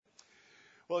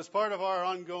Well, as part of our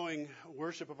ongoing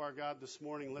worship of our God this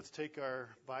morning, let's take our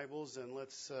Bibles and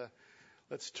let's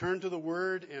turn to the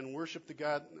Word and worship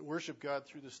God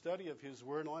through the study of His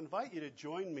Word. And I'll invite you to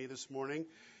join me this morning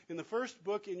in the first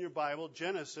book in your Bible,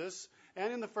 Genesis,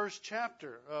 and in the first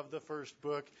chapter of the first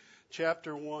book,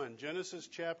 chapter 1. Genesis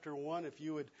chapter 1. If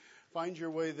you would find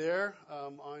your way there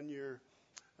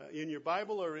in your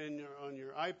Bible or on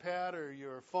your iPad or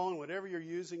your phone, whatever you're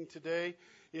using today.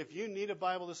 If you need a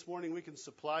Bible this morning, we can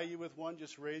supply you with one.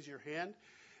 Just raise your hand.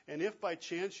 And if by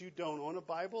chance you don't own a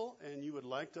Bible and you would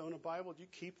like to own a Bible, you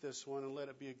keep this one and let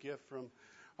it be a gift from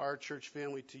our church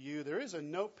family to you. There is a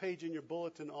note page in your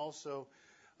bulletin also.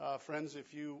 Friends,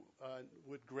 if you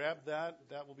would grab that,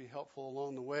 that will be helpful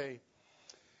along the way.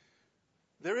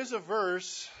 There is a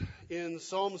verse in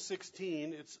Psalm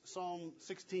 16, it's Psalm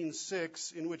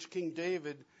 16:6, in which King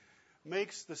David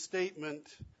makes the statement,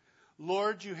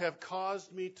 "Lord, you have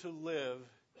caused me to live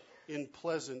in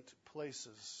pleasant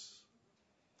places."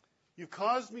 You've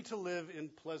caused me to live in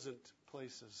pleasant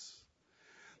places.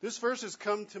 This verse has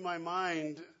come to my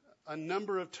mind a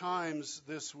number of times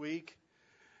this week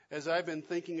as I've been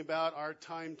thinking about our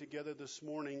time together this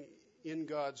morning in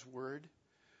God's Word.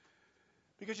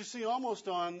 Because you see, almost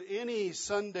on any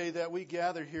Sunday that we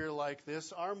gather here like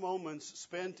this, our moments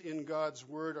spent in God's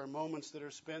Word are moments that are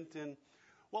spent in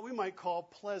what we might call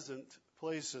pleasant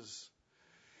places.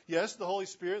 Yes, the Holy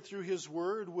Spirit through His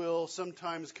Word will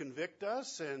sometimes convict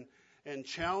us and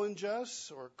challenge us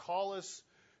or call us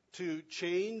to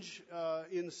change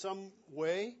in some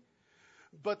way.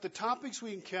 But the topics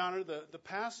we encounter, the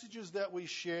passages that we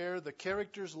share, the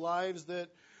characters' lives that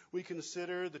we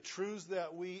consider, the truths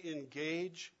that we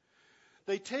engage,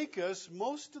 they take us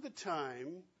most of the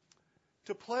time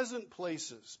to pleasant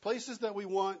places, places that we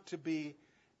want to be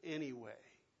anyway.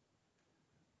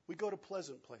 We go to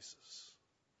pleasant places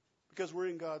because we're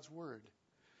in God's Word.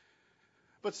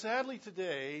 But sadly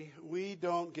today, we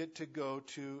don't get to go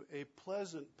to a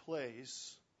pleasant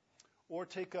place or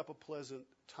take up a pleasant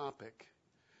topic.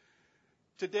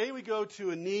 Today we go to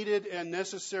a needed and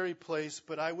necessary place,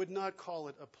 but I would not call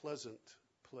it a pleasant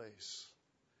place.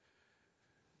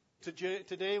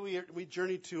 Today we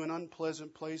journey to an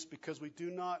unpleasant place because we do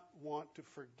not want to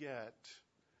forget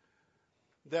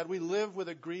that we live with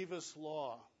a grievous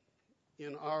law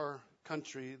in our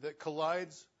country that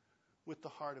collides with the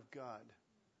heart of God.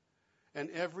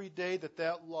 And every day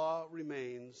that law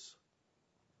remains,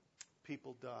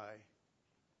 people die.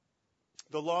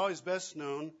 The law is best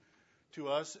known to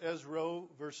us as Roe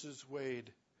versus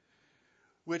Wade,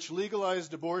 which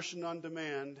legalized abortion on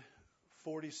demand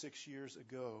 46 years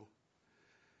ago.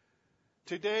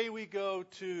 Today we go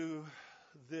to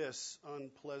this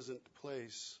unpleasant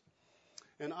place.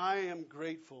 And I am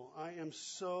grateful. I am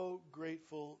so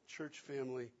grateful, church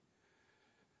family,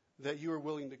 that you are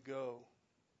willing to go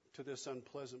to this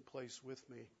unpleasant place with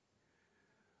me,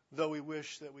 though we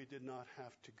wish that we did not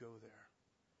have to go there.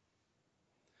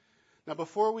 Now,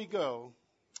 before we go,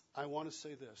 I want to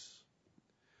say this.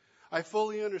 I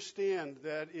fully understand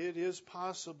that it is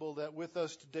possible that with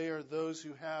us today are those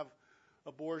who have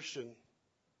abortion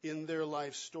in their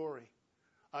life story,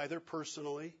 either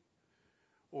personally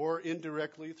or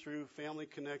indirectly through family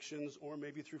connections or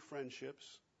maybe through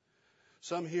friendships.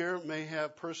 Some here may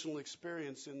have personal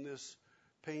experience in this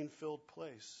pain-filled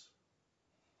place.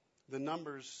 The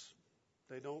numbers,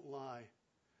 they don't lie.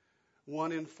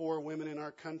 1 in 4 women in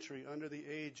our country under the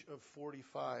age of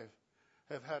 45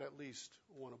 have had at least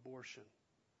one abortion.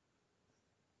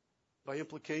 By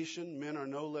implication, men are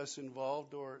no less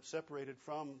involved or separated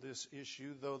from this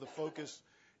issue, though the focus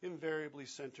invariably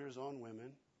centers on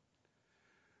women.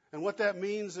 And what that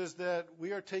means is that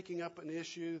we are taking up an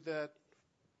issue that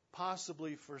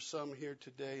possibly for some here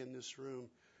today in this room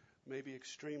may be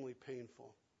extremely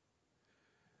painful.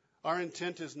 Our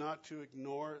intent is not to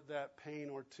ignore that pain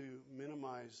or to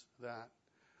minimize that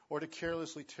or to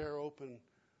carelessly tear open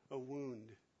a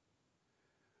wound.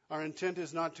 Our intent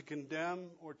is not to condemn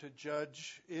or to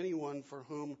judge anyone for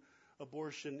whom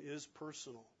abortion is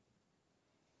personal.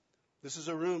 This is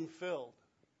a room filled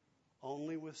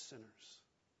only with sinners,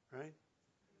 right?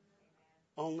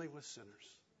 Only with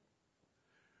sinners.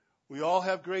 We all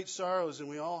have great sorrows and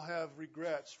we all have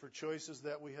regrets for choices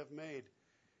that we have made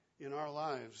in our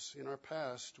lives, in our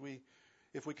past.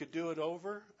 If we could do it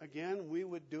over again, we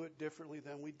would do it differently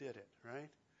than we did it, right?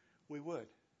 We would.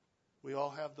 We all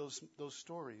have those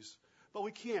stories. But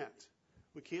we can't.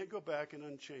 We can't go back and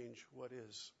unchange what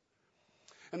is.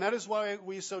 And that is why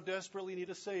we so desperately need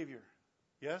a Savior.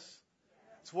 Yes?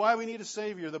 It's why we need a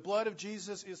Savior. The blood of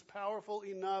Jesus is powerful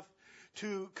enough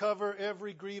to cover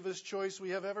every grievous choice we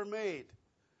have ever made.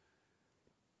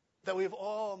 that we've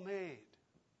all made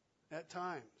at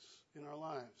times in our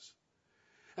lives.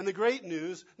 And the great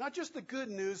news, not just the good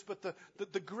news, but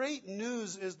the great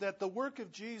news is that the work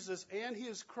of Jesus and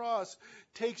his cross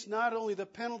takes not only the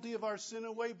penalty of our sin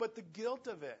away, but the guilt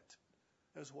of it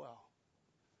as well.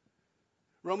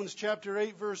 Romans chapter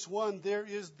 8, verse 1, there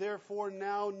is therefore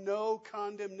now no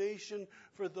condemnation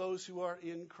for those who are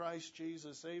in Christ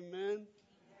Jesus. Amen?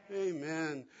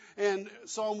 Amen. And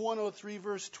Psalm 103,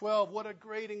 verse 12, what a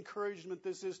great encouragement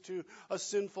this is to a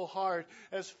sinful heart.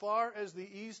 As far as the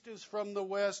east is from the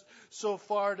west, so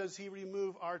far does he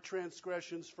remove our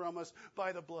transgressions from us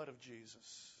by the blood of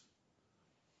Jesus.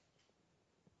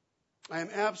 I am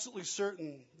absolutely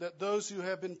certain that those who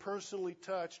have been personally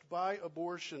touched by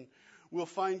abortion will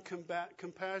find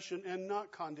compassion and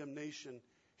not condemnation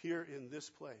here in this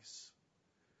place.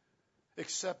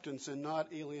 Acceptance and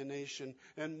not alienation.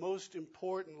 And most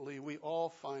importantly, we all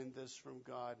find this from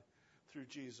God through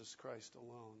Jesus Christ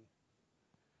alone.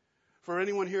 For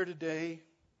anyone here today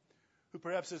who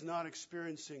perhaps is not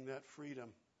experiencing that freedom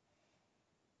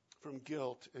from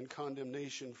guilt and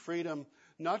condemnation, freedom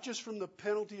not just from the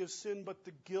penalty of sin, but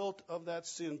the guilt of that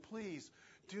sin, please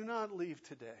do not leave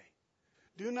today.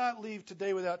 Do not leave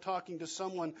today without talking to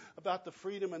someone about the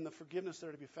freedom and the forgiveness that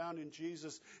are to be found in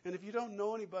Jesus. And if you don't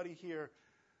know anybody here,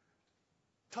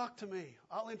 talk to me.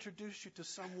 I'll introduce you to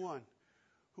someone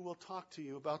who will talk to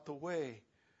you about the way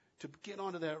to get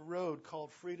onto that road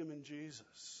called freedom in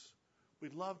Jesus.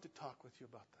 We'd love to talk with you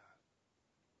about that.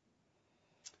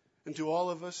 And to all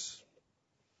of us,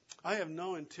 I have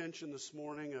no intention this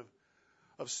morning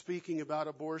of speaking about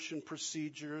abortion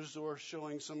procedures or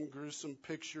showing some gruesome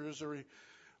pictures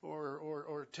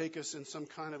or take us in some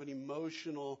kind of an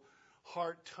emotional,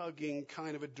 heart-tugging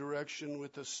kind of a direction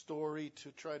with a story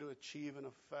to try to achieve an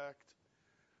effect.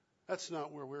 That's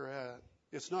not where we're at.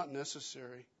 It's not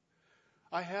necessary.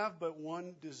 I have but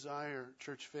one desire,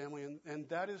 church family, and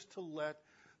that is to let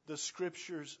the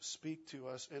Scriptures speak to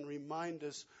us and remind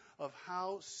us of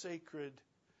how sacred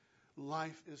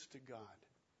life is to God.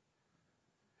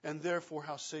 And therefore,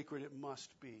 how sacred it must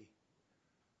be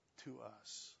to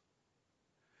us.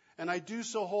 And I do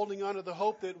so holding on to the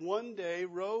hope that one day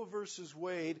Roe versus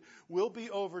Wade will be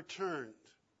overturned.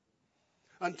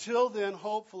 Until then,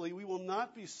 hopefully, we will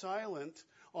not be silent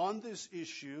on this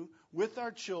issue with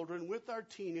our children, with our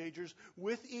teenagers,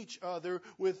 with each other,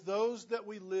 with those that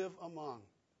we live among.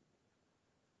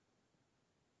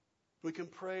 We can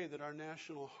pray that our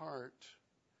national heart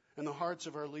and the hearts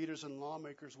of our leaders and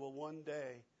lawmakers will one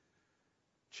day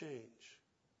change.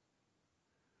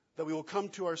 That we will come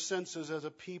to our senses as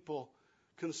a people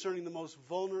concerning the most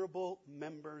vulnerable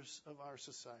members of our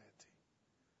society,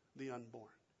 the unborn.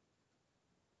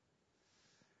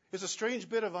 It's a strange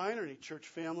bit of irony, church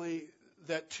family,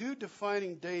 that two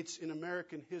defining dates in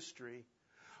American history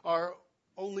are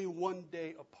only one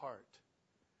day apart.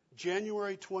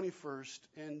 January 21st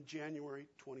and January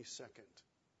 22nd.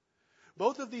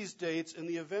 Both of these dates and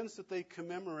the events that they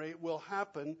commemorate will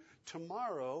happen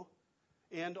tomorrow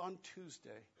and on Tuesday.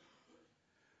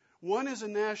 One is a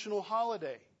national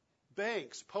holiday.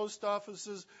 Banks, post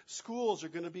offices, schools are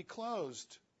going to be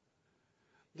closed.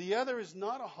 The other is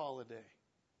not a holiday,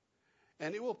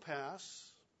 and it will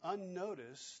pass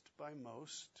unnoticed by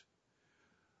most,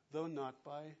 though not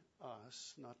by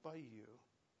us, not by you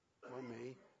or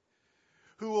me,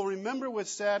 who will remember with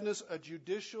sadness a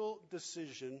judicial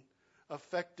decision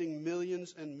affecting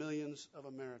millions and millions of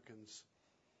Americans.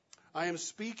 I am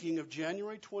speaking of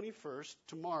January 21st,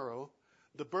 tomorrow,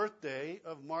 the birthday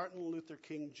of Martin Luther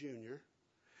King Jr.,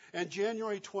 and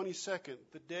January 22nd,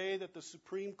 the day that the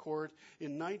Supreme Court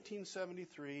in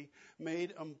 1973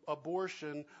 made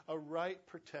abortion a right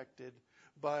protected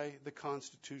by the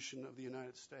Constitution of the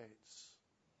United States.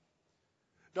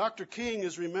 Dr. King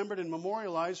is remembered and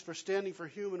memorialized for standing for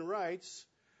human rights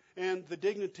and the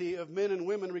dignity of men and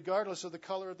women regardless of the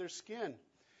color of their skin.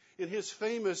 In his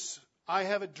famous I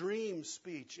Have a Dream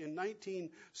speech in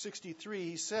 1963,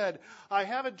 he said, "I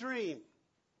have a dream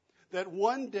that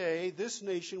one day this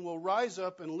nation will rise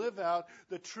up and live out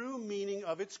the true meaning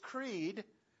of its creed.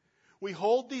 We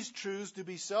hold these truths to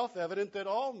be self-evident that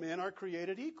all men are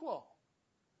created equal."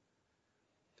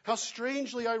 How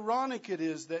strangely ironic it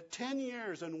is that 10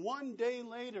 years and one day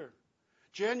later,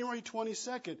 January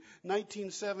 22nd,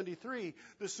 1973,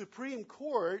 the Supreme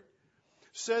Court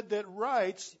said that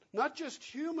rights, not just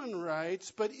human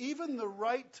rights, but even the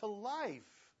right to life,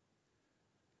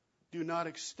 do not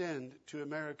extend to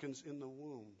Americans in the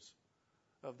wombs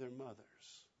of their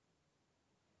mothers.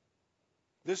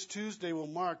 This Tuesday will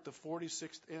mark the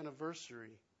 46th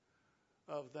anniversary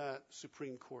of that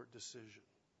Supreme Court decision.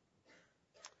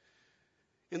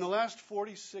 In the last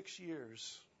 46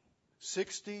 years,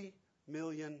 60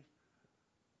 million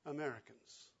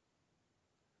Americans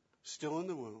still in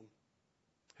the womb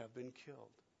have been killed.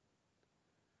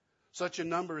 Such a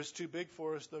number is too big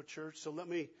for us, though, church, so let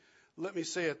me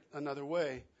say it another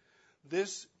way.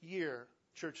 This year,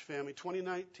 church family,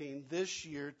 2019, this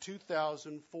year,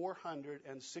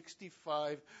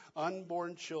 2,465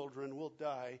 unborn children will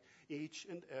die each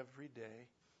and every day.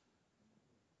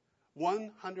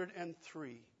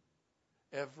 103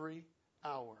 every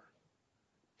hour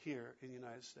here in the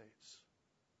United States.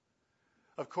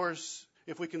 Of course,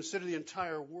 if we consider the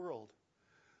entire world,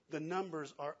 the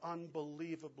numbers are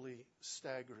unbelievably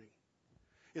staggering.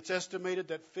 It's estimated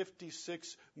that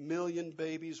 56 million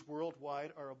babies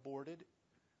worldwide are aborted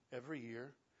every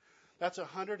year. That's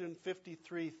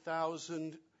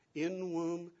 153,000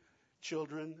 in-womb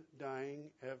children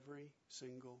dying every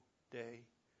single day.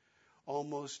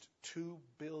 Almost 2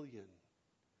 billion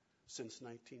since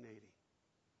 1980.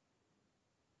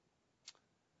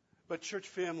 But church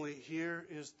family, here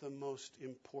is the most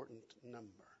important number.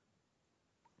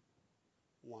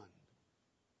 1.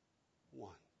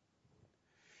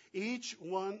 Each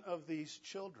one of these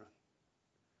children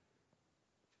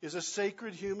is a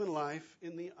sacred human life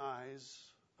in the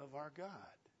eyes of our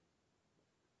God.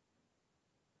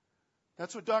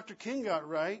 That's what Dr. King got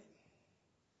right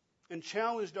and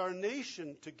challenged our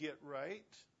nation to get right.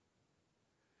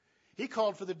 He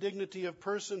called for the dignity of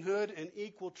personhood and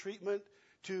equal treatment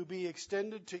to be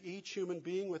extended to each human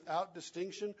being without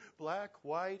distinction, black,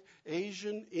 white,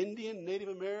 Asian, Indian, Native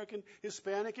American,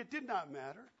 Hispanic. It did not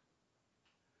matter.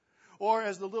 Or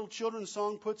as the little children's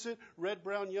song puts it, red,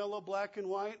 brown, yellow, black, and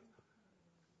white.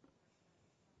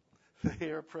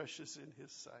 They are precious in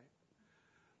His sight.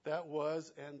 That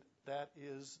was and that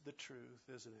is the truth,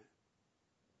 isn't it?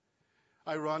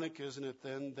 Ironic, isn't it,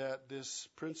 then, that this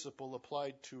principle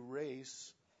applied to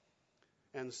race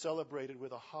and celebrated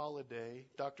with a holiday,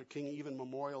 Dr. King even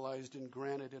memorialized in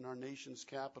granite in our nation's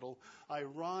capital.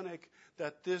 Ironic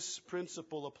that this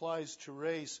principle applies to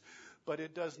race, but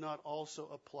it does not also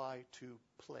apply to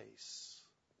place.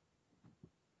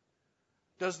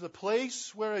 Does the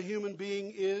place where a human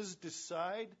being is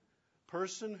decide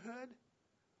personhood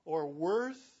or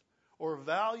worth or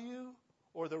value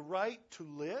or the right to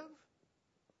live?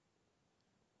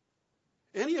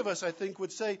 Any of us, I think,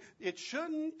 would say it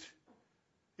shouldn't.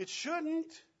 It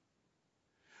shouldn't.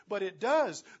 But it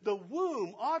does. The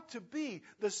womb ought to be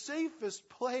the safest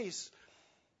place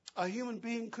a human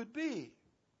being could be.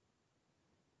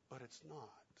 But it's not.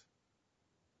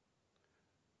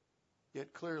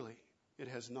 Yet clearly, it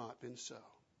has not been so.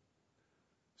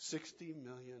 60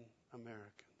 million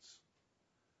Americans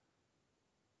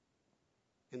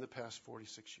in the past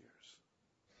 46 years.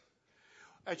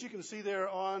 As you can see there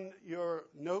on your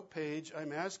note page,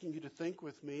 I'm asking you to think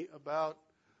with me about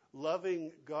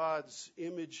loving God's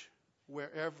image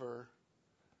wherever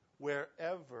we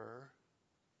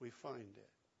find it.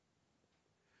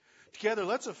 Together,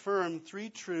 let's affirm 3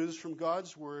 truths from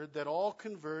God's Word that all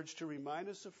converge to remind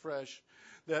us afresh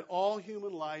that all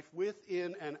human life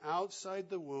within and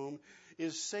outside the womb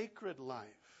is sacred life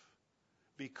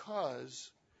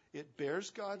because it bears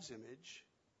God's image,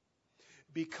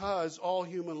 because all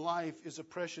human life is a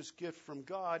precious gift from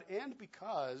God, and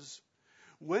because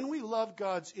when we love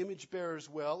God's image bearers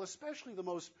well, especially the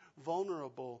most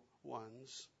vulnerable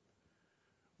ones,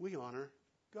 we honor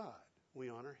God. We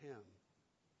honor Him.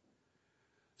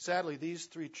 Sadly, these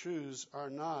 3 truths are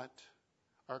not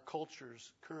our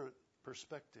culture's current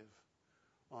perspective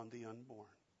on the unborn.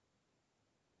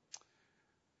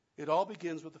 It all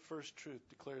begins with the first truth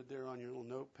declared there on your little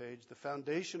note page. The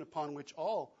foundation upon which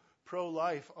all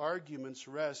pro-life arguments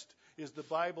rest is the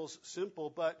Bible's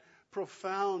simple but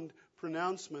profound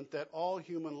pronouncement that all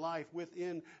human life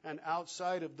within and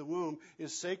outside of the womb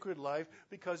is sacred life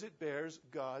because it bears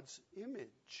God's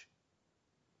image.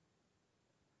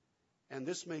 And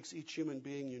this makes each human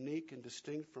being unique and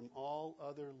distinct from all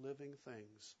other living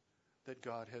things that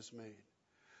God has made.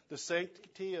 The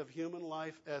sanctity of human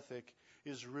life ethic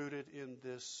is rooted in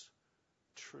this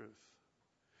truth.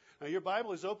 Now, your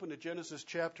Bible is open to Genesis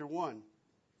chapter 1.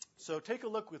 So take a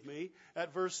look with me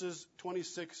at verses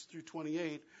 26 through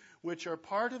 28, which are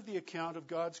part of the account of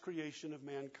God's creation of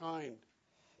mankind.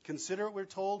 Consider what we're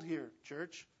told here,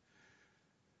 church.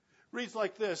 Reads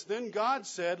like this: Then God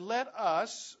said, "Let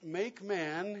us make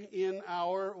man in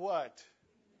our" what?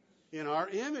 In our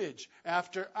image,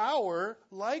 after our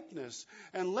likeness,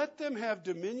 and let them have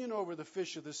dominion over the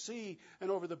fish of the sea,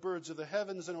 and over the birds of the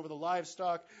heavens, and over the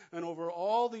livestock, and over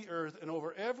all the earth, and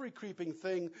over every creeping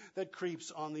thing that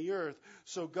creeps on the earth.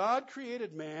 So God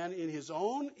created man in His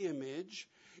own image.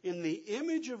 In the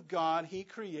image of God, He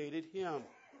created him.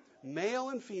 Male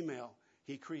and female,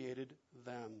 He created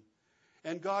them.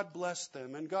 And God blessed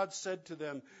them. And God said to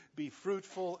them, be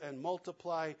fruitful and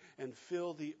multiply and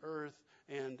fill the earth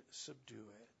and subdue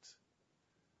it.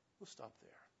 We'll stop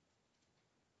there.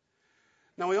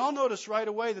 Now we all notice right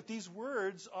away that these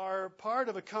words are part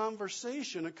of a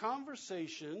conversation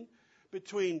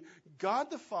between God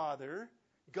the Father,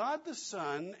 God the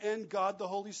Son, and God the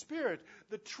Holy Spirit.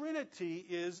 The Trinity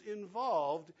is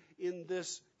involved in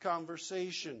this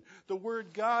conversation. The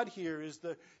word God here is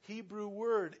the Hebrew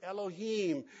word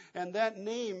Elohim, and that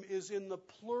name is in the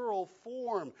plural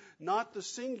form, not the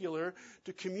singular,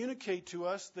 to communicate to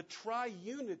us the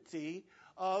triunity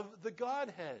of the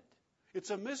Godhead. It's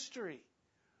a mystery,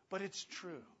 but it's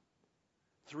true.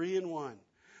 3 in 1.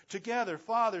 Together,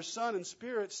 Father, Son, and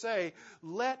Spirit say,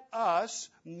 let us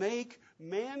make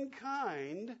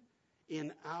mankind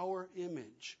in our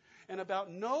image. And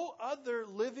about no other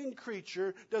living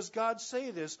creature does God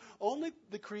say this. Only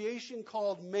the creation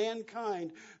called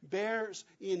mankind bears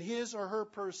in his or her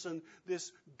person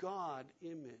this God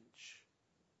image.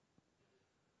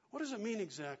 What does it mean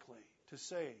exactly to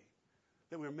say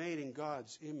that we're made in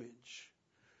God's image?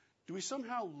 Do we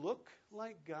somehow look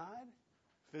like God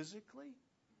physically?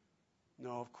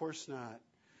 No, of course not.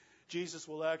 Jesus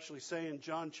will actually say in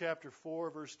John chapter 4,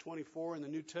 verse 24 in the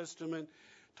New Testament,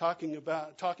 talking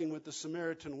with the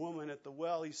Samaritan woman at the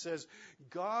well, he says,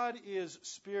 God is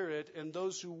spirit, and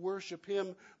those who worship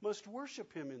him must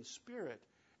worship him in spirit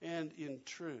and in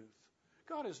truth.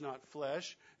 God is not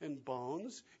flesh and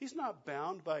bones. He's not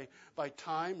bound by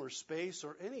time or space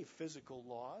or any physical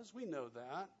laws. We know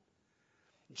that.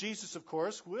 Jesus, of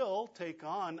course, will take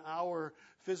on our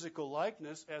physical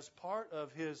likeness as part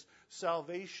of his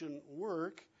salvation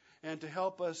work and to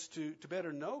help us to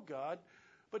better know God.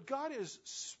 But God is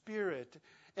spirit,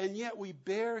 and yet we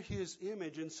bear his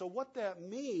image. And so what that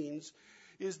means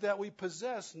is that we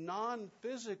possess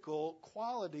non-physical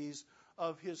qualities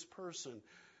of his person.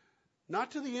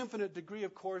 Not to the infinite degree,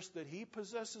 of course, that he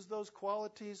possesses those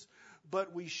qualities,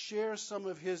 but we share some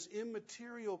of his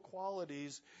immaterial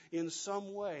qualities in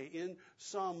some way, in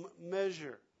some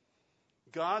measure.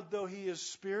 God, though he is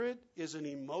spirit, is an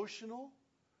emotional,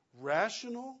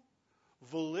 rational,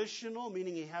 volitional,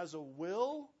 meaning he has a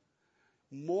will,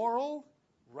 moral,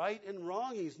 right and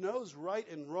wrong. He knows right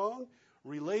and wrong,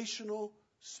 relational,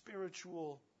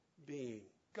 spiritual being.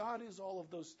 God is all of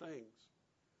those things.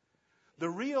 The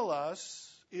real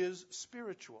us is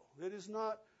spiritual. It is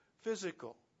not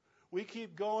physical. We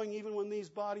keep going even when these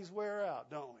bodies wear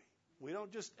out, don't we? We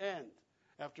don't just end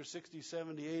after 60,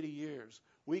 70, 80 years.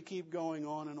 We keep going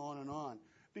on and on and on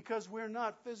because we're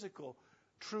not physical.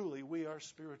 Truly, we are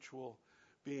spiritual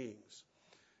beings.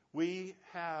 We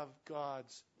have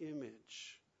God's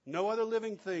image. No other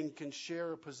living thing can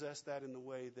share or possess that in the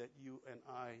way that you and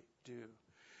I do.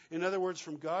 In other words,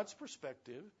 from God's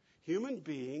perspective, human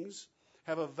beings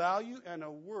have a value and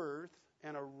a worth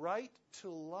and a right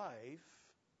to life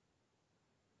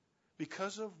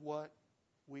because of what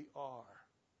we are,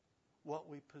 what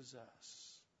we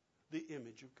possess, the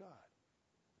image of God.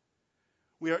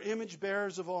 We are image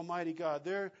bearers of Almighty God.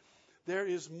 There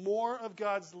is more of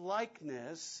God's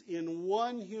likeness in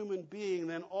one human being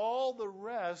than all the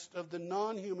rest of the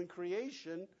non-human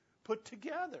creation put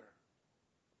together.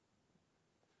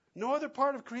 No other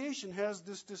part of creation has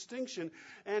this distinction,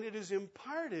 and it is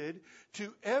imparted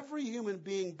to every human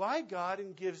being by God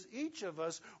and gives each of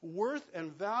us worth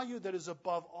and value that is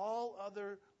above all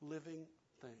other living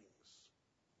things.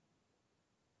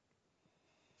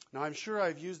 Now, I'm sure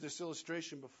I've used this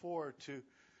illustration before to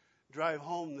drive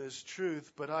home this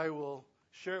truth, but I will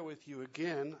share it with you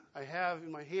again. I have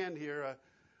in my hand here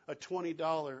a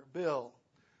 $20 bill.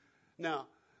 Now,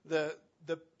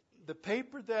 the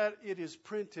paper that it is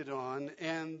printed on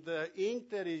and the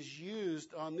ink that is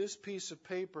used on this piece of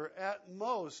paper at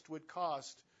most would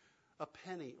cost a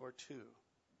penny or two,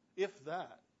 if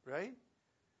that, right?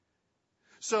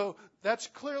 So that's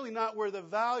clearly not where the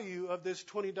value of this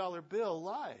 $20 bill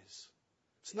lies.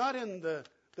 It's not in the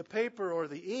paper or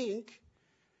the ink.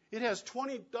 It has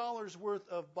 $20 worth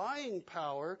of buying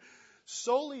power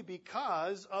solely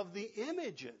because of the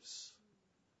images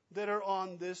that are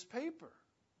on this paper.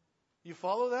 You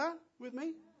follow that with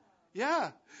me?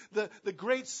 Yeah. The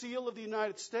Great Seal of the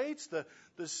United States, the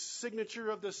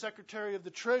signature of the Secretary of the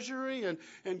Treasury,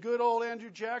 and good old Andrew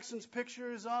Jackson's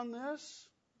picture is on this.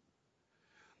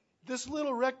 This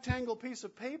little rectangle piece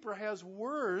of paper has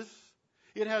worth,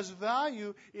 it has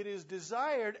value, it is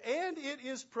desired, and it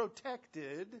is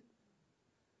protected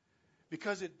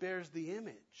because it bears the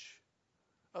image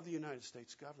of the United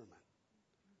States government.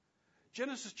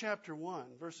 Genesis chapter 1,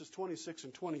 verses 26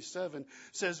 and 27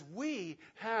 says, we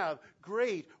have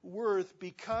great worth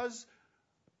because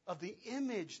of the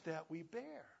image that we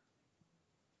bear.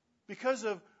 Because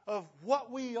of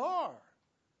what we are.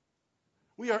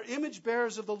 We are image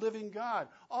bearers of the living God.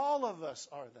 All of us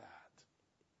are that.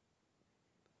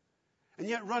 And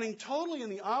yet running totally in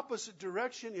the opposite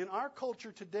direction in our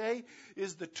culture today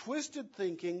is the twisted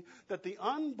thinking that the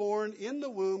unborn in the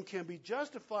womb can be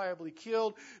justifiably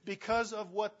killed because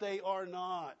of what they are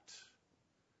not.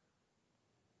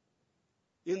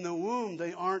 In the womb,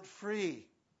 they aren't free.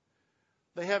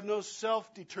 They have no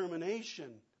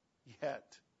self-determination yet.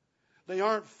 They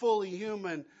aren't fully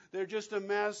human. They're just a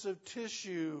mass of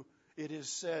tissue, it is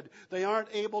said. They aren't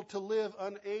able to live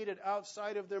unaided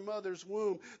outside of their mother's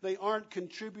womb. They aren't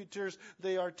contributors.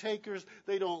 They are takers.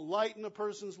 They don't lighten a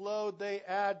person's load. They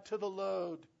add to the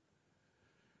load.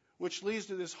 Which leads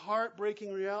to this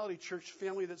heartbreaking reality, church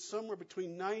family, that somewhere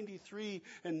between 93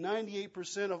 and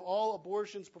 98% of all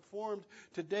abortions performed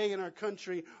today in our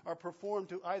country are performed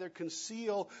to either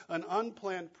conceal an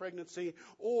unplanned pregnancy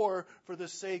or for the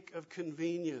sake of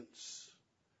convenience.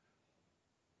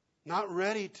 Not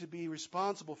ready to be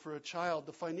responsible for a child.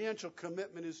 The financial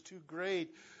commitment is too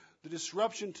great. The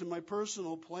disruption to my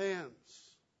personal plans.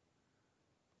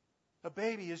 A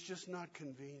baby is just not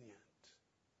convenient.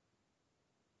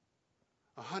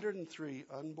 103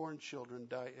 unborn children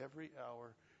die every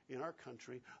hour in our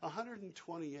country.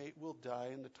 128 will die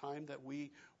in the time that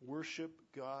we worship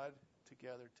God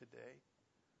together today.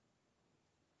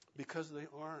 Because they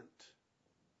aren't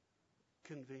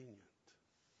convenient.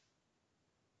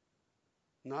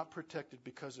 Not protected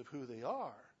because of who they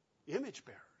are. Image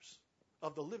bearers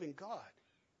of the living God.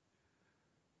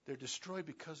 They're destroyed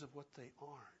because of what they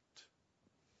aren't.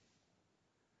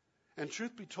 And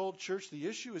truth be told, church, the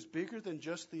issue is bigger than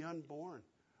just the unborn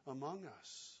among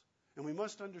us. And we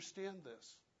must understand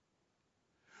this.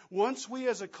 Once we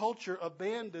as a culture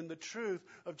abandon the truth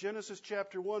of Genesis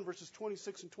chapter 1, verses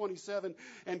 26 and 27,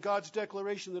 and God's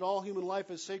declaration that all human life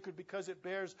is sacred because it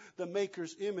bears the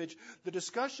Maker's image, the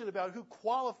discussion about who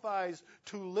qualifies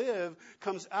to live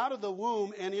comes out of the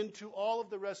womb and into all of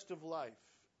the rest of life.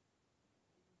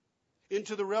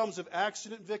 Into the realms of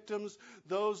accident victims,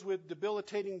 those with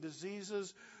debilitating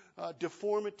diseases,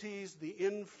 deformities, the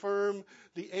infirm,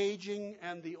 the aging,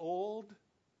 and the old.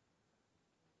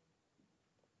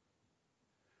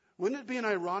 Wouldn't it be an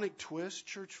ironic twist,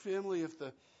 church family, if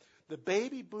the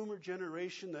baby boomer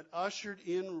generation that ushered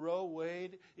in Roe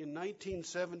Wade in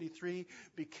 1973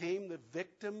 became the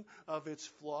victim of its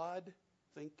flawed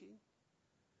thinking?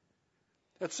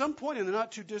 At some point in the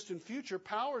not-too-distant future,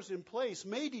 powers in place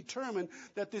may determine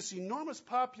that this enormous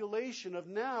population of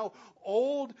now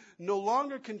old, no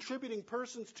longer contributing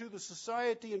persons to the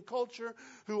society and culture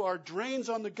who are drains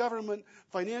on the government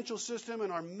financial system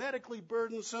and are medically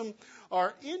burdensome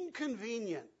are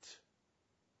inconvenient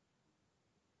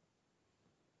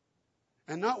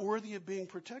and not worthy of being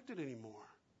protected anymore.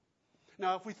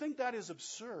 Now, if we think that is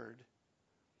absurd,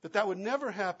 that would never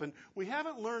happen, we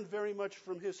haven't learned very much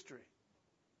from history.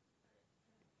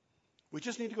 We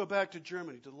just need to go back to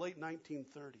Germany, to the late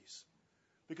 1930s,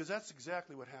 because that's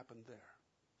exactly what happened there.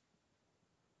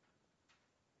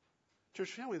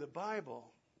 Church family, the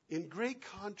Bible, in great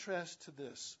contrast to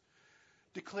this,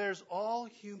 declares all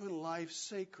human life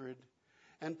sacred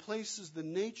and places the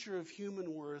nature of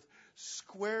human worth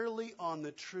squarely on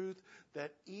the truth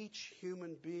that each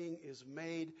human being is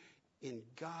made in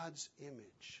God's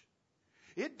image.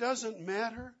 It doesn't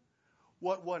matter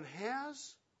what one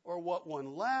has or what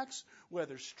one lacks,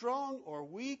 whether strong or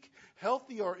weak,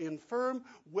 healthy or infirm,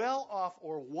 well off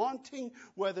or wanting,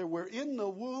 whether we're in the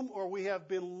womb or we have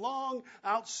been long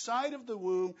outside of the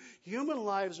womb, human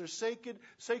lives are sacred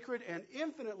and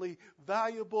infinitely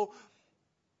valuable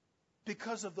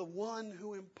because of the one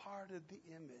who imparted the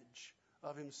image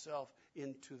of himself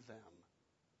into them.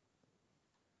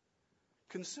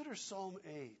 Consider Psalm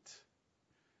 8.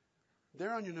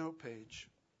 There on your note page.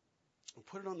 I'll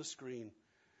put it on the screen.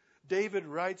 David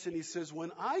writes and he says,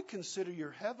 when I consider your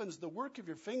heavens, the work of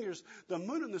your fingers, the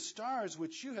moon and the stars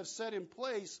which you have set in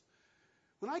place,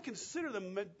 when I consider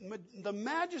the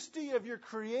majesty of your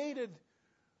created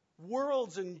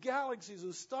worlds and galaxies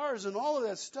and stars and all of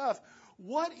that stuff,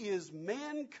 what is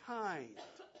mankind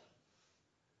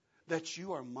that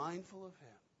you are mindful of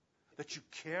him, that you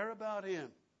care about him?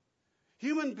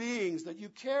 Human beings, that you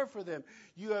care for them.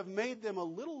 You have made them a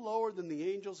little lower than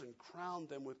the angels and crowned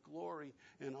them with glory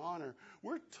and honor.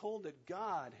 We're told that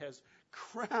God has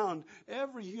crowned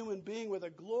every human being with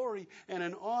a glory and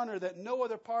an honor that no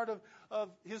other part of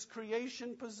his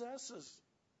creation possesses.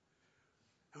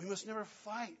 And we must never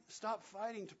stop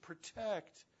fighting to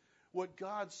protect what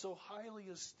God so highly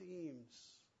esteems.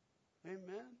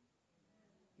 Amen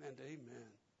and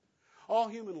amen. All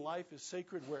human life is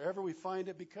sacred wherever we find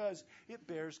it because it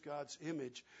bears God's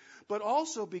image, but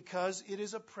also because it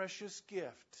is a precious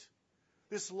gift.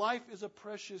 This life is a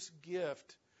precious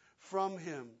gift from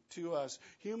Him to us.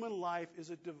 Human life is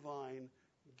a divine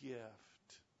gift.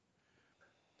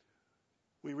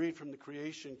 We read from the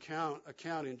creation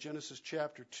account in Genesis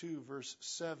chapter 2, verse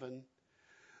 7.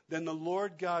 Then the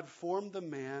Lord God formed the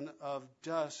man of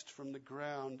dust from the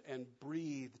ground and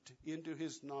breathed into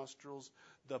his nostrils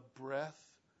the breath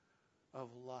of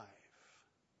life.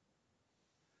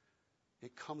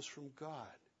 It comes from God.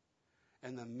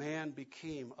 And the man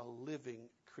became a living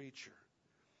creature.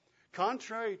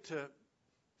 Contrary to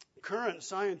current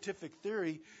scientific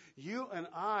theory, you and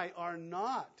I are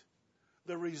not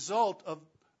the result of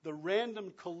the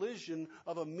random collision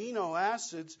of amino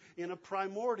acids in a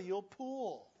primordial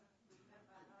pool.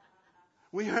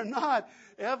 We are not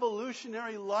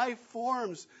evolutionary life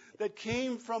forms that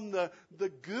came from the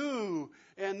goo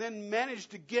and then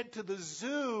managed to get to the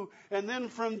zoo and then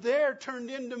from there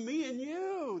turned into me and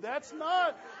you. That's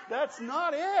not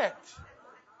it.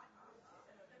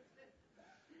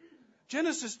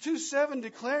 Genesis 2:7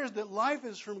 declares that life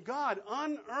is from God,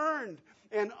 unearned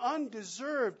and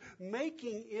undeserved,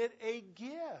 making it a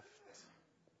gift.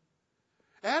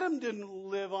 Adam didn't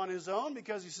live on his own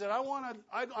because he said, I want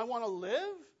to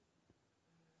live.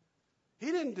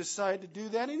 He didn't decide to do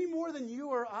that any more than you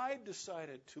or I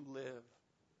decided to live.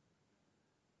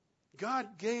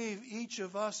 God gave each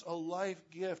of us a life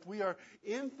gift. We are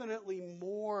infinitely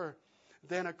more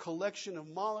than a collection of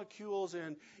molecules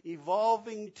and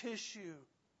evolving tissue.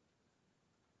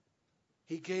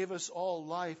 He gave us all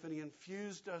life, and He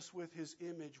infused us with His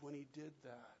image when He did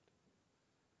that.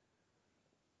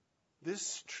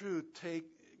 This truth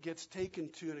gets taken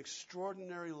to an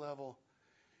extraordinary level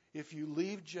if you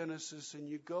leave Genesis and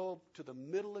you go to the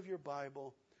middle of your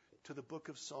Bible to the book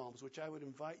of Psalms, which I would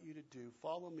invite you to do.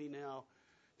 Follow me now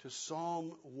to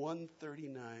Psalm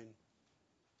 139.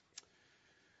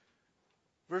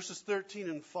 Verses 13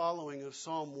 and following of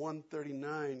Psalm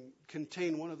 139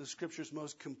 contain one of the Scripture's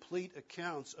most complete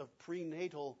accounts of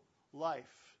prenatal life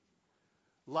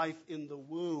in the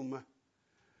womb.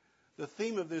 The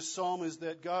theme of this psalm is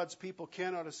that God's people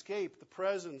cannot escape the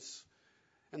presence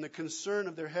and the concern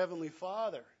of their Heavenly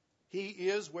Father. He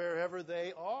is wherever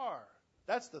they are.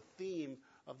 That's the theme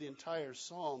of the entire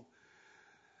psalm.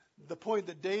 The point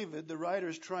that David, the writer,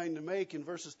 is trying to make in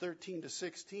verses 13 to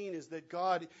 16 is that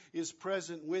God is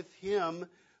present with him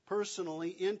personally,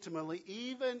 intimately,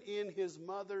 even in his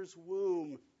mother's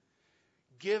womb,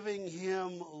 giving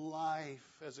him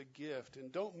life as a gift.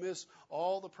 And don't miss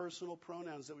all the personal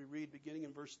pronouns that we read beginning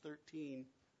in verse 13.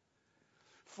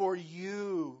 For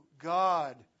you,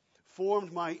 God,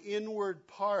 formed my inward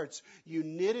parts. You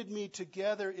knitted me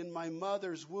together in my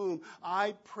mother's womb.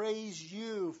 I praise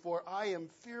you, for I am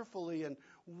fearfully and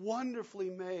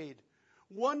wonderfully made.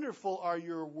 Wonderful are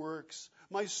your works.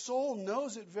 My soul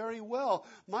knows it very well.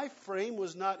 My frame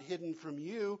was not hidden from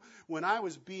you when I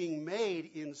was being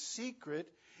made in secret,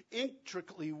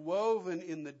 intricately woven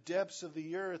in the depths of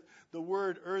the earth. The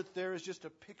word earth there is just a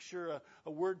picture,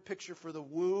 a word picture for the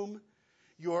womb.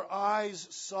 Your eyes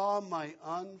saw my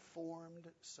unformed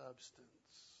substance.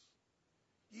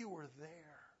 You were there.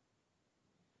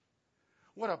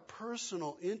 What a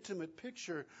personal, intimate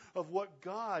picture of what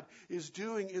God is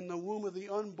doing in the womb of the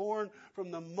unborn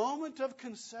from the moment of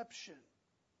conception.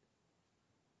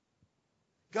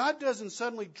 God doesn't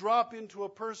suddenly drop into a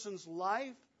person's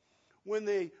life when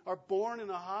they are born in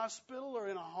a hospital or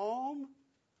in a home.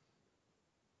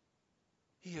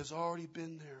 He has already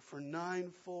been there for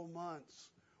 9 full months,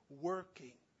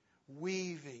 working,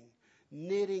 weaving,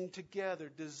 knitting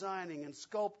together, designing and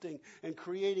sculpting and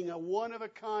creating a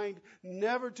one-of-a-kind,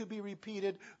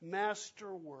 never-to-be-repeated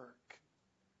masterwork.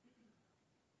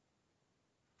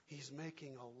 He's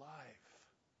making a life,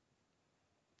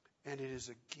 and it is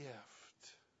a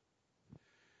gift.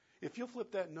 If you'll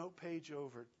flip that note page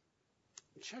over,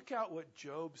 check out what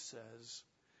Job says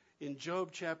in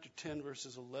Job chapter 10,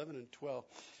 verses 11 and 12.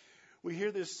 We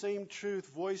hear this same truth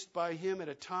voiced by him at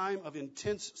a time of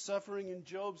intense suffering in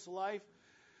Job's life,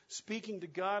 speaking to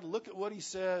God. Look at what he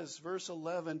says, verse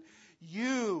 11.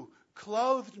 You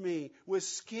clothed me with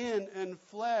skin and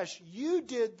flesh. You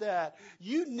did that.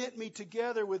 You knit me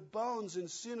together with bones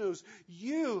and sinews.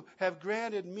 You have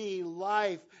granted me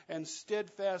life and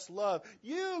steadfast love.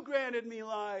 You granted me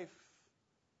life.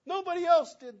 Nobody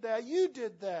else did that. You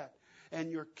did that.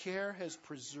 And your care has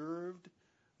preserved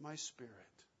my spirit.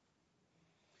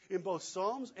 In both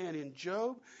Psalms and in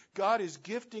Job, God is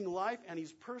gifting life, and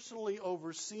He's personally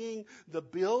overseeing the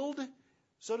build,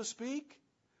 so to speak,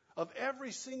 of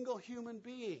every single human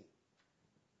being,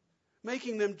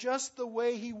 making them just the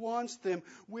way He wants them.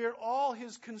 We're all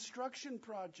His construction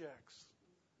projects.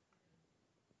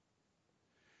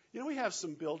 You know, we have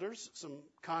some builders, some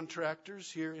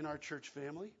contractors here in our church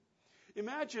family.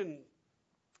 Imagine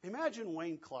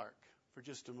Wayne Clark for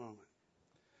just a moment,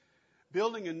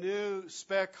 building a new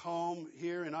spec home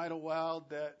here in Idlewild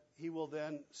that he will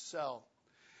then sell.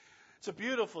 It's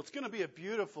going to be a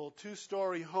beautiful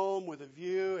 2-story home with a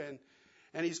view,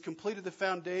 and he's completed the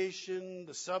foundation,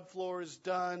 the subfloor is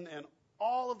done, and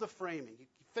all of the framing. He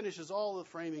finishes all of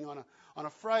the framing on a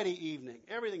Friday evening.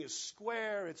 Everything is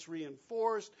square, it's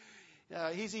reinforced.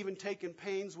 He's even taken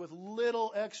pains with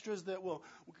little extras that we're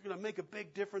going to make a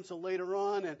big difference later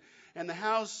on, and the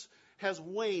house has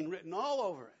Wayne written all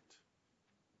over it.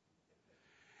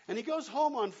 And he goes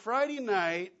home on Friday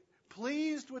night,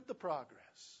 pleased with the progress.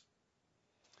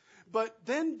 But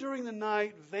then during the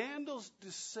night, vandals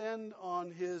descend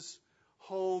on his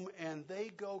home, and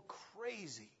they go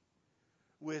crazy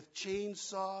with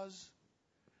chainsaws,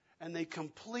 and they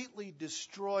completely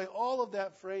destroy all of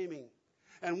that framing.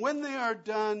 And when they are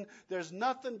done, there's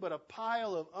nothing but a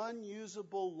pile of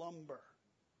unusable lumber.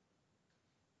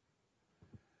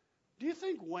 Do you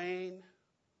think Wayne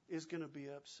is going to be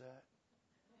upset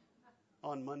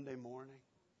on Monday morning?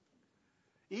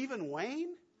 Even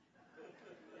Wayne?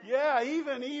 Yeah,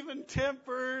 even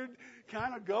tempered,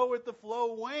 kind of go with the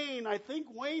flow Wayne. I think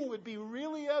Wayne would be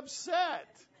really upset.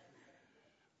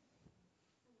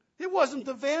 It wasn't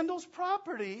the vandals'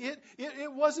 property.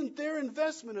 It wasn't their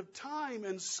investment of time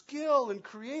and skill and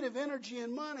creative energy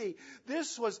and money.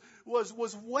 This was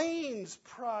Wayne's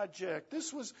project.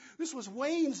 This was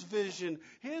Wayne's vision,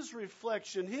 his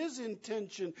reflection, his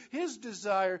intention, his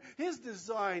desire, his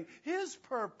design, his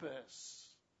purpose.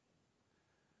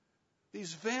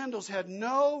 These vandals had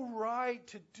no right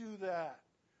to do that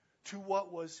to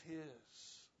what was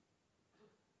his.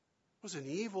 It was an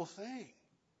evil thing.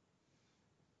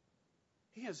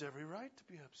 He has every right to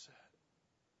be upset.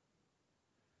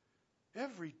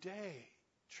 Every day,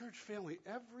 church family,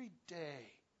 every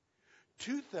day,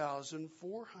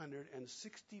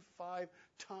 2,465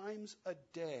 times a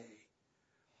day,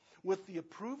 with the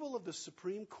approval of the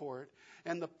Supreme Court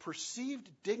and the perceived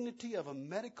dignity of a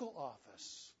medical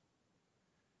office,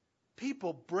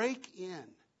 people break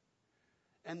in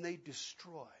and they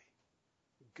destroy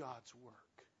God's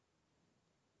work,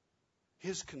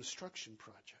 His construction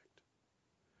project.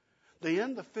 They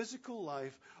end the physical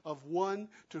life of one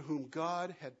to whom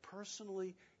God had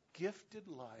personally gifted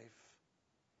life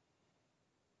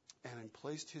and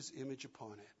placed His image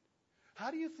upon it.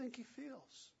 How do you think he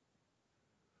feels?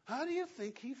 How do you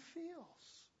think he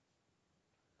feels?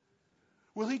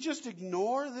 Will he just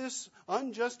ignore this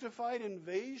unjustified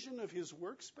invasion of his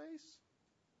workspace?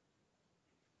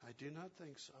 I do not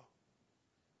think so.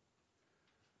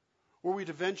 Were we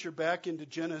to venture back into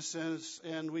Genesis,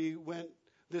 and we went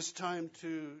this time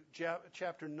to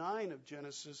chapter 9 of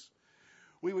Genesis,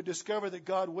 we would discover that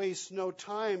God wastes no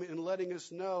time in letting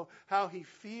us know how He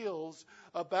feels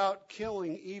about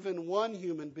killing even one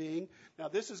human being. Now,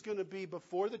 this is going to be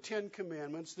before the Ten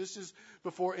Commandments. This is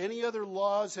before any other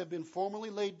laws have been formally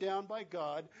laid down by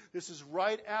God. This is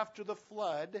right after the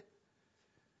flood.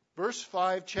 Verse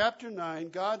 5, chapter 9,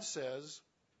 God says,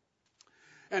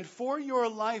 "And for your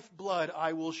lifeblood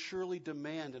I will surely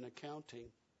demand an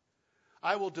accounting.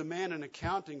 I will demand an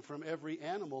accounting from every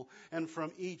animal and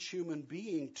from each human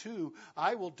being too.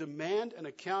 I will demand an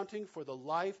accounting for the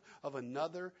life of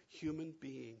another human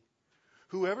being.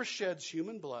 Whoever sheds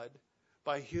human blood,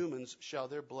 by humans shall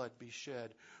their blood be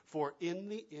shed. For in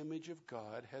the image of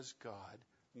God has God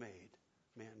made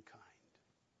mankind."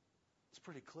 It's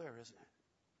pretty clear, isn't it?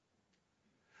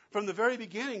 From the very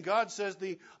beginning, God says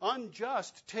the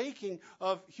unjust taking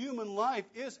of human life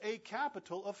is a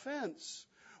capital offense.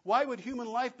 Why would human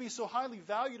life be so highly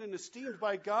valued and esteemed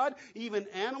by God? Even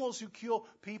animals who kill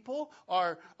people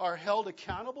are held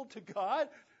accountable to God.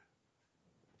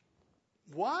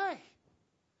 Why?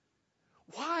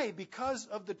 Why? Because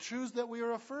of the truths that we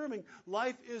are affirming.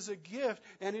 Life is a gift,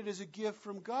 and it is a gift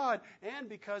from God. And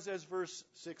because, as verse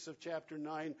 6 of chapter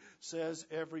 9 says,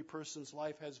 every person's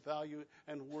life has value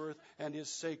and worth and is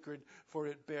sacred, for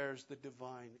it bears the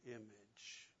divine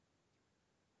image.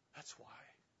 That's why.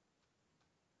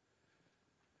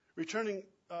 Returning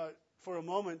for a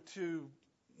moment to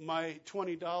my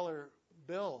 $20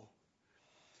 bill,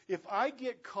 if I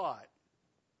get caught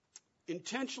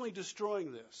intentionally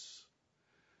destroying this,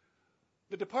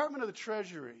 the Department of the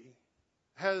Treasury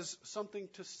has something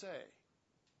to say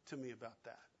to me about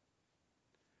that.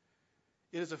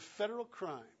 It is a federal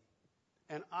crime,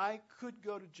 and I could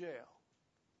go to jail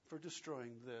for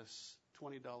destroying this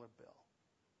 $20 bill.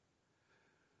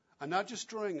 I'm not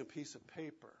destroying a piece of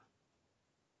paper.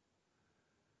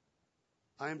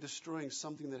 I am destroying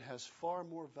something that has far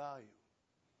more value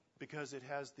because it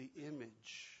has the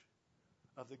image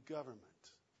of the government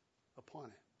upon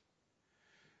it.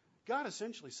 God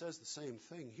essentially says the same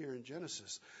thing here in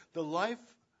Genesis. The life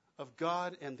of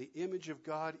God and the image of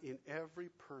God in every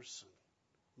person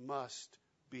must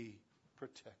be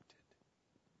protected.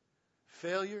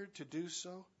 Failure to do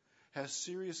so has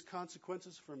serious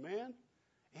consequences for man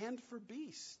and for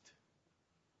beast.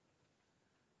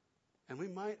 And we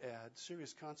might add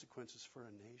serious consequences for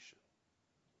a nation.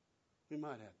 We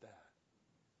might add that.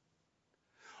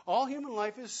 All human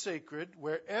life is sacred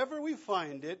wherever we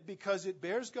find it because it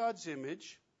bears God's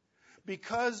image,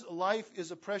 because life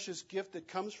is a precious gift that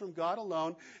comes from God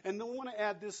alone. And then we want to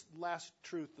add this last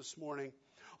truth this morning.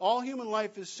 All human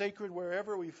life is sacred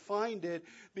wherever we find it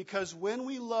because when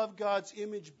we love God's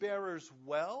image bearers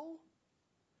well,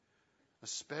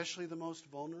 especially the most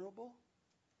vulnerable,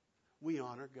 we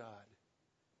honor God.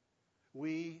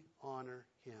 We honor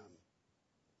Him.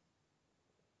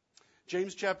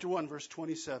 James chapter 1, verse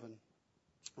 27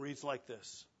 reads like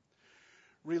this.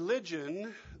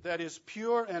 Religion that is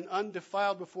pure and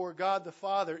undefiled before God the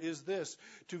Father is this,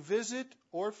 to visit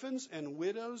orphans and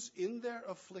widows in their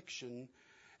affliction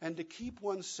and to keep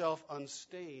oneself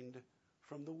unstained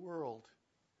from the world.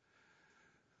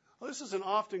 Well, this is an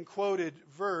often quoted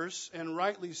verse, and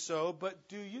rightly so, but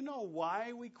do you know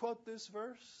why we quote this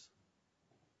verse?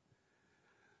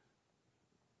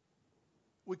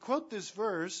 We quote this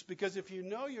verse because if you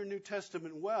know your New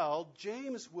Testament well,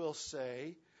 James will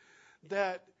say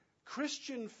that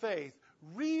Christian faith,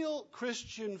 real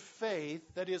Christian faith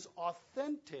that is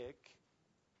authentic,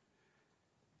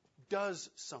 does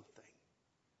something.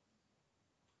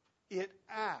 It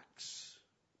acts.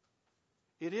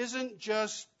 It isn't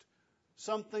just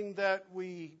something that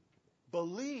we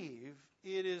believe,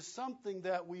 it is something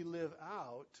that we live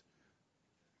out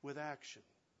with action.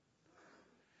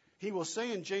 He will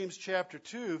say in James chapter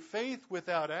 2, faith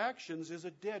without actions is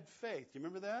a dead faith. You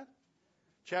remember that?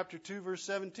 Chapter 2, verse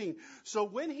 17. So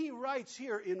when he writes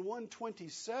here in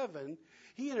 127,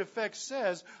 he in effect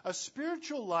says a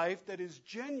spiritual life that is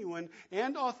genuine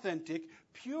and authentic,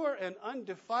 pure and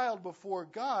undefiled before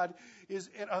God, is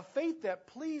a faith that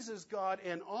pleases God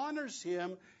and honors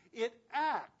Him. It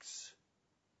acts.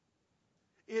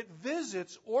 It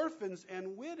visits orphans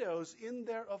and widows in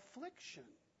their affliction.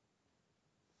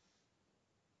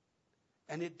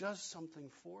 And it does something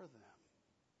for them.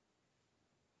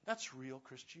 That's real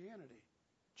Christianity,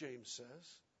 James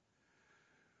says.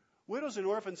 Widows and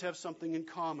orphans have something in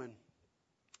common.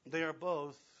 They are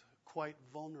both quite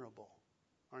vulnerable,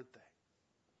 aren't they?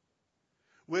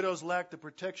 Widows lack the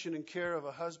protection and care of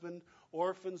a husband.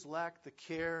 Orphans lack the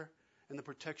care and the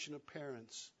protection of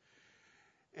parents.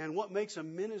 And what makes a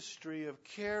ministry of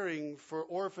caring for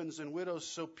orphans and widows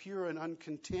so pure and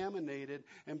uncontaminated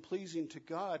and pleasing to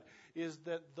God is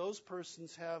that those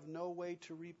persons have no way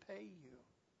to repay you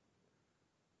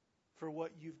for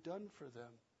what you've done for them.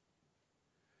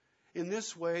 In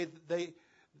this way,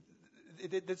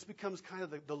 this becomes kind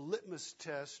of the litmus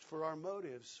test for our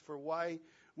motives, for why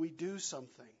we do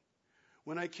something.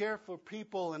 When I care for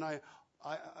people and I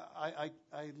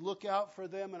look out for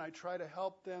them and I try to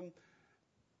help them,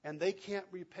 and they can't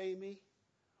repay me,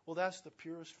 well, that's the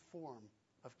purest form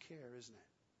of care, isn't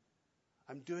it?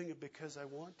 I'm doing it because I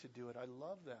want to do it. I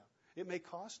love that. It may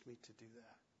cost me to do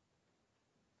that.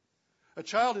 A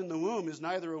child in the womb is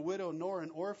neither a widow nor an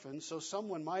orphan, so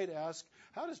someone might ask,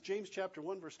 how does James chapter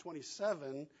 1, verse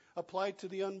 27 apply to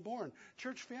the unborn?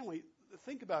 Church family,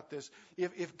 think about this.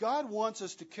 If God wants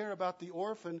us to care about the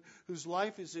orphan whose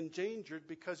life is endangered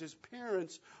because his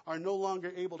parents are no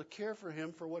longer able to care for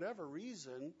him for whatever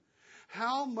reason,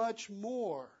 how much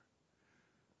more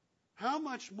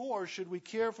should we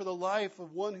care for the life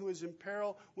of one who is in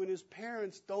peril when his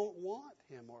parents don't want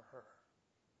him or her?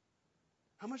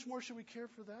 How much more should we care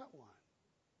for that one?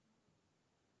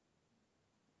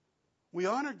 We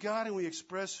honor God and we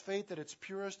express faith at its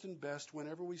purest and best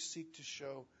whenever we seek to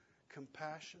show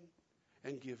compassion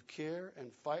and give care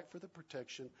and fight for the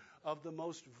protection of the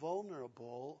most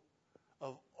vulnerable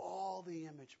of all the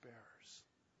image bearers,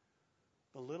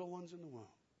 the little ones in the womb.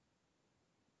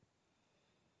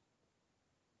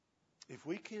 If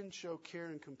we can show care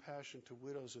and compassion to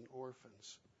widows and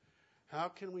orphans, how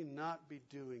can we not be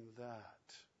doing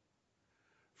that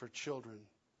for children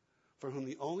for whom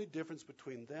the only difference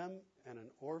between them and an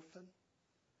orphan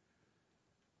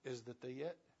is that they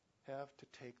yet have to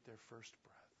take their first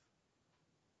breath.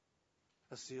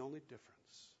 That's the only difference.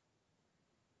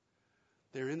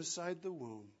 They're inside the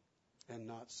womb and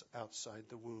not outside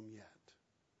the womb yet.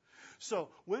 So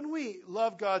when we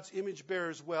love God's image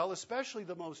bearers well, especially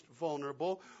the most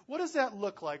vulnerable, what does that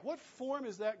look like? What form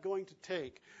is that going to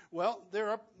take? Well, there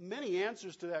are many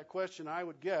answers to that question, I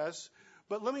would guess.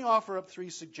 But let me offer up 3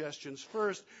 suggestions.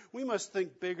 First, we must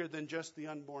think bigger than just the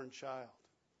unborn child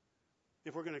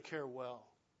if we're going to care well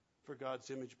for God's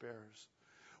image bearers.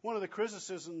 One of the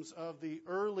criticisms of the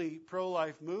early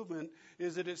pro-life movement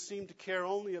is that it seemed to care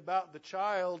only about the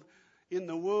child in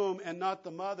the womb and not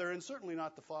the mother, and certainly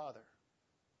not the father.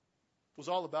 It was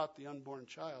all about the unborn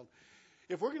child.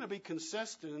 If we're going to be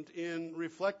consistent in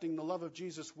reflecting the love of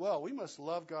Jesus well, we must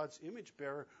love God's image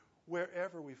bearer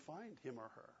wherever we find him or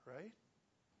her, right?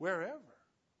 Wherever.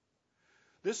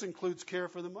 This includes care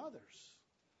for the mothers.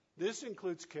 This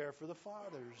includes care for the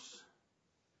fathers.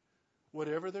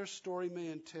 Whatever their story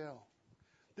may entail.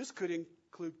 This could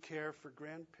include care for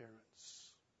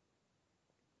grandparents.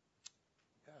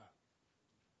 Yeah.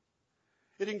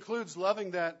 It includes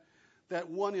loving that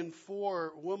 1 in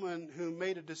 4 woman who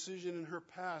made a decision in her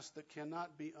past that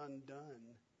cannot be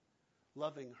undone.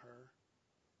 Loving her.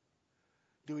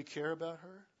 Do we care about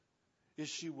her? Is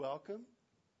she welcome?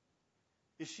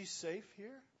 Is she safe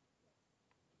here?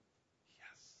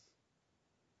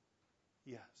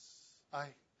 Yes.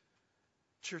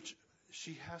 Church,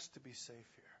 she has to be safe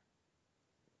here.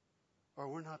 Or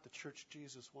we're not the church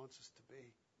Jesus wants us to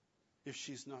be if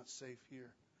she's not safe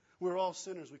here. We're all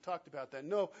sinners. We talked about that.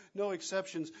 No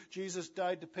exceptions. Jesus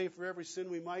died to pay for every sin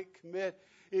we might commit,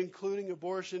 including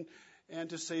abortion, and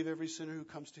to save every sinner who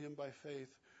comes to him by faith.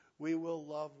 We will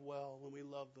love well when we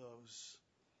love those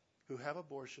who have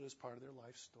abortion as part of their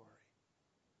life story.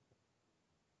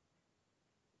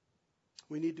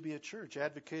 We need to be a church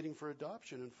advocating for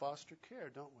adoption and foster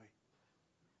care, don't we?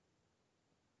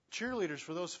 Cheerleaders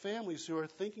for those families who are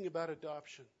thinking about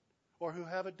adoption or who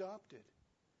have adopted,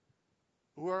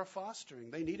 who are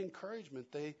fostering. They need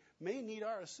encouragement. They may need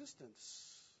our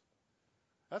assistance.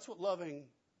 That's what loving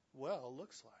well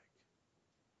looks like.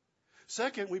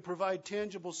 Second, we provide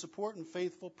tangible support and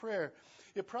faithful prayer.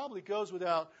 It probably goes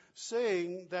without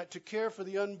saying that to care for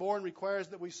the unborn requires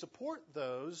that we support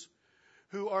those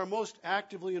who are most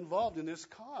actively involved in this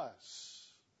cause.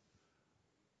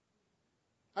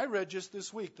 I read just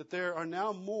this week that there are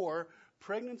now more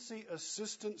pregnancy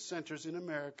assistance centers in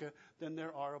America than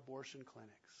there are abortion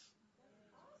clinics.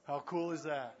 How cool is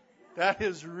that? That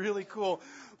is really cool.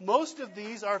 Most of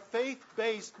these are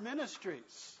faith-based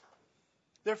ministries.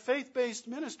 They're faith-based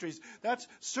ministries. That's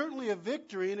certainly a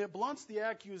victory, and it blunts the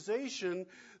accusation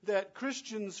that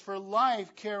Christians for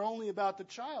life care only about the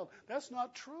child. That's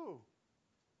not true.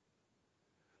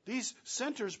 These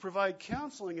centers provide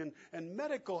counseling and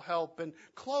medical help and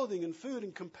clothing and food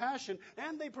and compassion,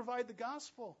 and they provide the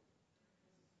gospel.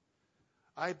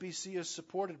 IBC has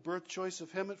supported Birth Choice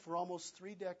of Hemet for almost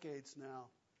 3 decades now.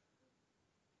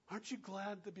 Aren't you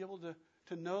glad to be able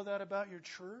to know that about your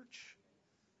church?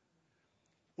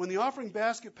 When the offering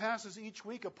basket passes each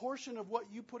week, a portion of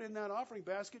what you put in that offering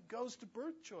basket goes to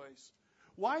Birth Choice.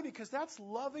 Why? Because that's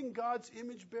loving God's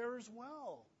image bearers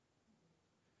well.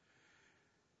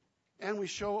 And we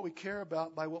show what we care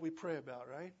about by what we pray about,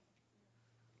 right?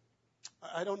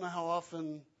 I don't know how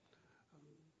often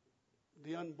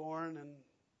the unborn and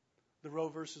the Roe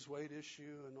versus Wade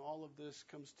issue and all of this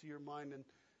comes to your mind in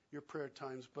your prayer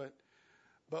times,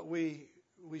 but we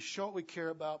show what we care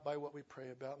about by what we pray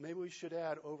about. Maybe we should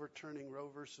add overturning Roe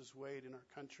versus Wade in our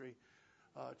country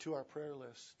to our prayer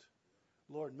list.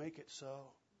 Lord, make it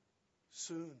so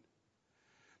soon.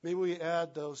 Maybe we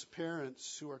add those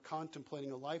parents who are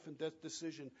contemplating a life and death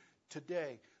decision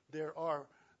today. There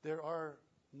are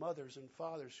mothers and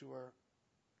fathers who are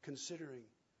considering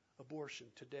abortion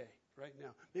today, right now.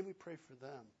 Maybe we pray for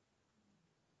them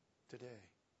today.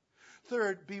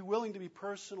 Third, be willing to be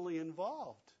personally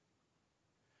involved.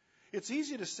 It's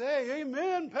easy to say,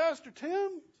 "Amen, Pastor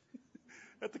Tim,"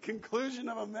 at the conclusion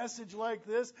of a message like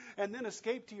this, and then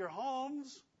escape to your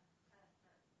homes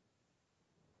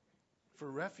for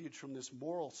refuge from this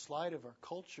moral slide of our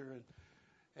culture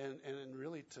and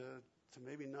really to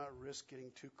maybe not risk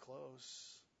getting too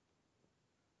close.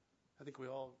 I think we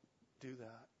all do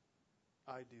that.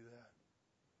 I do that.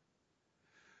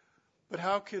 But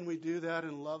how can we do that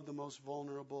and love the most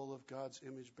vulnerable of God's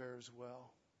image bearers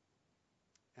well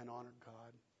and honor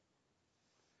God?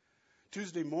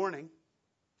 Tuesday morning,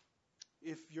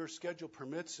 if your schedule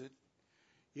permits it,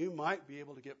 you might be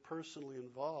able to get personally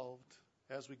involved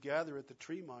as we gather at the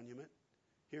Tree Monument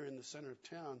here in the center of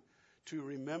town to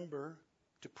remember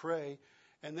to pray,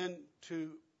 and then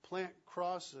to plant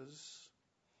crosses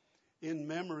in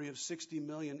memory of 60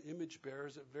 million image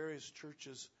bearers at various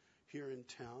churches here in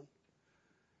town,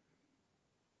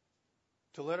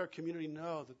 to let our community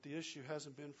know that the issue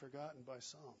hasn't been forgotten by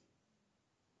some.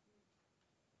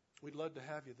 We'd love to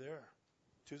have you there.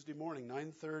 Tuesday morning,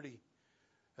 9:30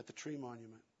 at the Tree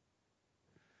Monument.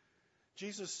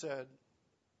 Jesus said,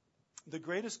 the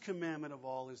greatest commandment of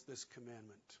all is this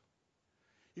commandment.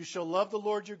 You shall love the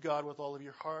Lord your God with all of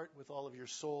your heart, with all of your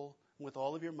soul, and with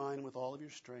all of your mind, and with all of your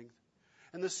strength.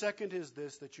 And the second is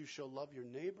this, that you shall love your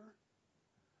neighbor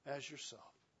as yourself.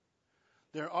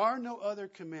 There are no other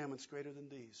commandments greater than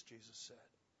these, Jesus said.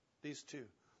 These two,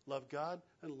 love God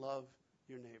and love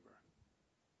your neighbor.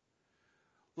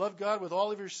 Love God with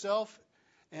all of yourself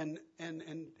and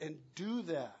do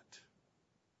that.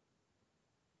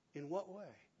 In what way?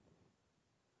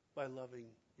 By loving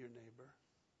your neighbor.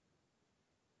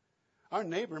 Our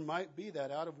neighbor might be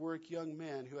that out-of-work young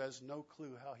man who has no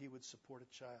clue how he would support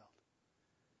a child.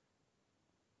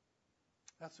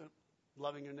 That's what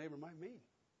loving your neighbor might mean.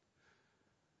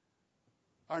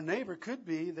 Our neighbor could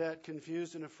be that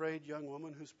confused and afraid young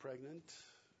woman who's pregnant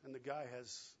and the guy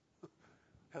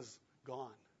has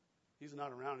gone. He's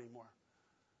not around anymore.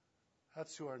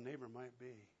 That's who our neighbor might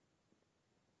be.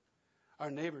 Our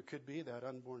neighbor could be that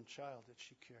unborn child that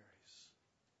she carries.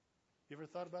 You ever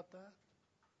thought about that?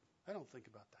 I don't think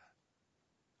about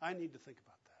that. I need to think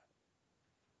about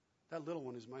that. That little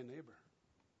one is my neighbor.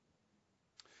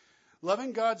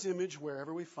 Loving God's image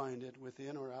wherever we find it,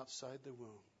 within or outside the womb,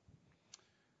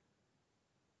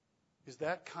 is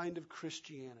that kind of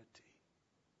Christianity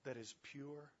that is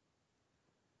pure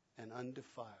and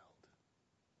undefiled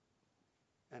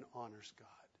and honors God.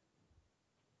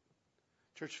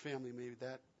 Church family, may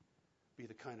that be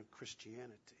the kind of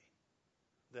Christianity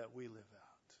that we live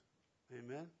out.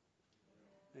 Amen?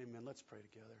 Amen. Let's pray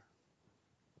together.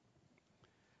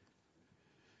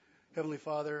 Heavenly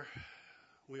Father,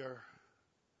 we are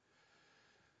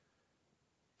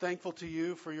thankful to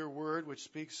you for your word, which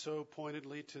speaks so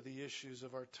pointedly to the issues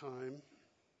of our time,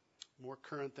 more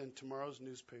current than tomorrow's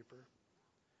newspaper,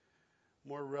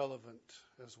 more relevant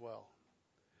as well.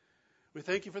 We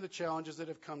thank you for the challenges that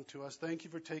have come to us. Thank you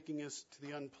for taking us to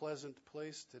the unpleasant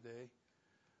place today,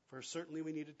 for certainly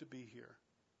we needed to be here.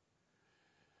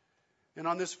 And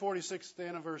on this 46th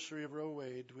anniversary of Roe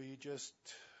Wade,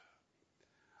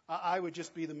 I would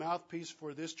just be the mouthpiece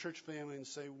for this church family and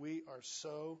say we are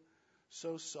so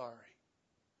sorry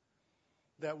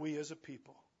that we as a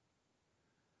people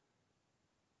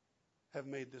have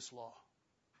made this law.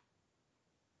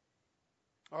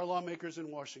 Our lawmakers in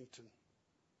Washington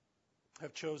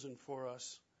have chosen for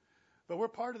us. But we're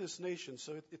part of this nation,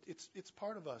 so it's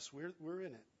part of us. We're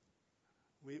in it.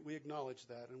 We acknowledge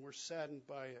that, and we're saddened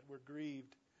by it. We're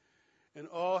grieved. And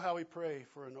oh, how we pray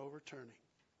for an overturning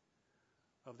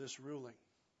of this ruling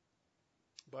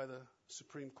by the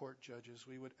Supreme Court judges.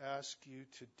 We would ask you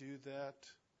to do that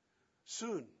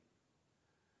soon.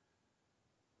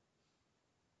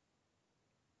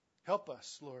 Help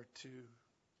us, Lord, to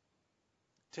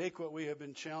take what we have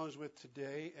been challenged with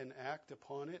today and act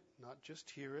upon it, not just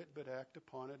hear it, but act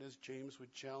upon it as James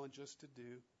would challenge us to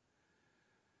do.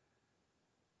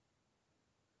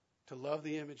 To love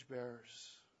the image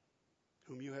bearers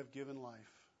whom you have given life,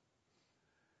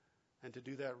 and to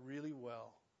do that really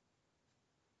well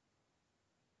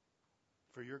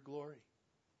for your glory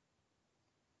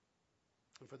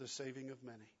and for the saving of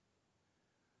many.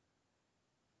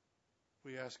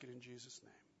 We ask it in Jesus'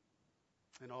 name.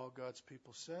 And all God's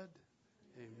people said,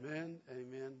 amen,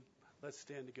 amen. Let's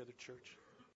stand together, church.